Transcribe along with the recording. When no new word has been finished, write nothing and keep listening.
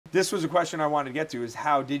this was a question I wanted to get to: is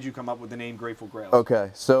how did you come up with the name Grateful Grails?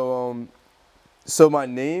 Okay, so my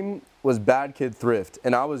name was Bad Kid Thrift,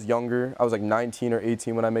 and I was younger. I was like 19 or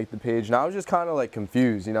 18 when I made the page, and I was just kind of like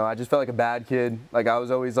confused, you know. I just felt like a bad kid. Like I was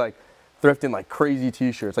always like thrifting like crazy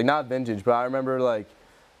T-shirts, like not vintage, but I remember like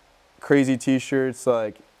crazy T-shirts.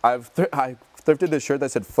 Like I thrifted this shirt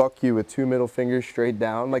that said "fuck you" with 2 middle fingers straight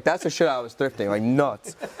down. Like that's the shit I was thrifting, like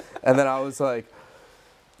nuts. And then I was like,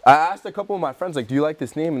 I asked a couple of my friends like, "Do you like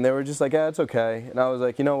this name?" And they were just like, "Yeah, it's okay." And I was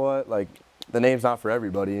like, you know what, like the name's not for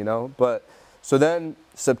everybody, you know. But so then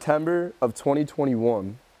September of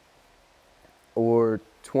 2021 or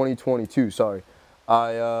 2022, sorry,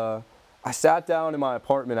 I sat down in my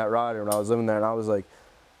apartment at Ryder when I was living there, and I was like,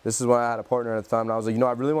 this is when I had a partner at the time, and I was like, you know,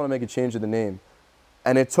 I really want to make a change to the name.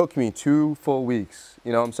 And it took me 2 full weeks,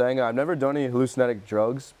 you know what I'm saying? I've never done any hallucinogenic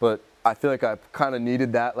drugs, but I feel like I kind of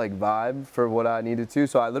needed that like vibe for what I needed to.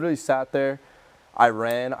 So I literally sat there, I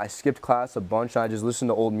ran, I skipped class a bunch, and I just listened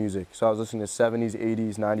to old music. So I was listening to 70s,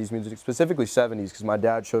 80s, 90s music, specifically 70s, because my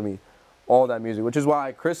dad showed me all that music, which is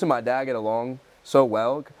why Chris and my dad get along so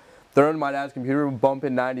well. They're on my dad's computer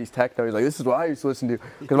bumping 90s techno. He's like, this is what I used to listen to.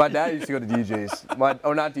 Because my dad used to go to DJs. Not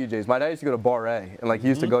DJs. My dad used to go to Bar A. And like he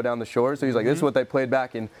used to go down the shore. So he's like, this is what they played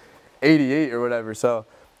back in 88 or whatever. So,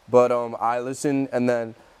 but I listened, and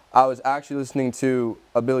then I was actually listening to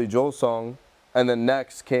a Billy Joel song. And then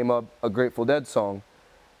next came up a Grateful Dead song.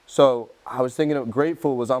 So I was thinking of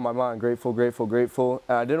Grateful was on my mind. Grateful, grateful, grateful.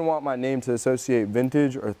 And I didn't want my name to associate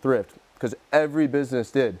vintage or thrift, because every business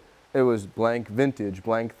did. It was blank vintage,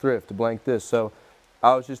 blank thrift, blank this. So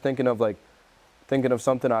I was just thinking of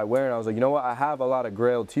something I wear, and I was like, you know what? I have a lot of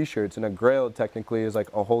Grail t-shirts, and a Grail technically is like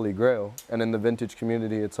a holy grail. And in the vintage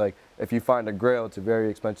community, it's like if you find a Grail, it's a very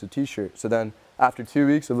expensive t-shirt. So then after 2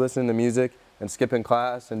 weeks of listening to music and skipping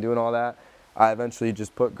class and doing all that, I eventually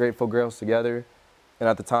just put Grateful Grails together. And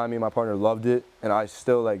at the time, me and my partner loved it, and I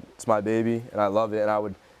still like, it's my baby, and I love it, and I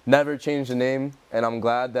would never change the name. And I'm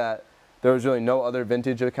glad that there was really no other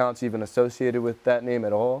vintage accounts even associated with that name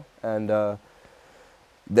at all. And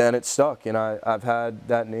then it stuck, and I've had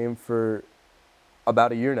that name for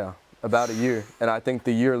about a year now, about a year. And I think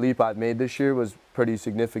the year leap I've made this year was pretty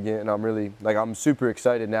significant, and I'm really, like, I'm super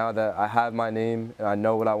excited now that I have my name and I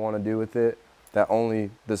know what I want to do with it, that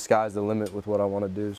only the sky's the limit with what I want to do.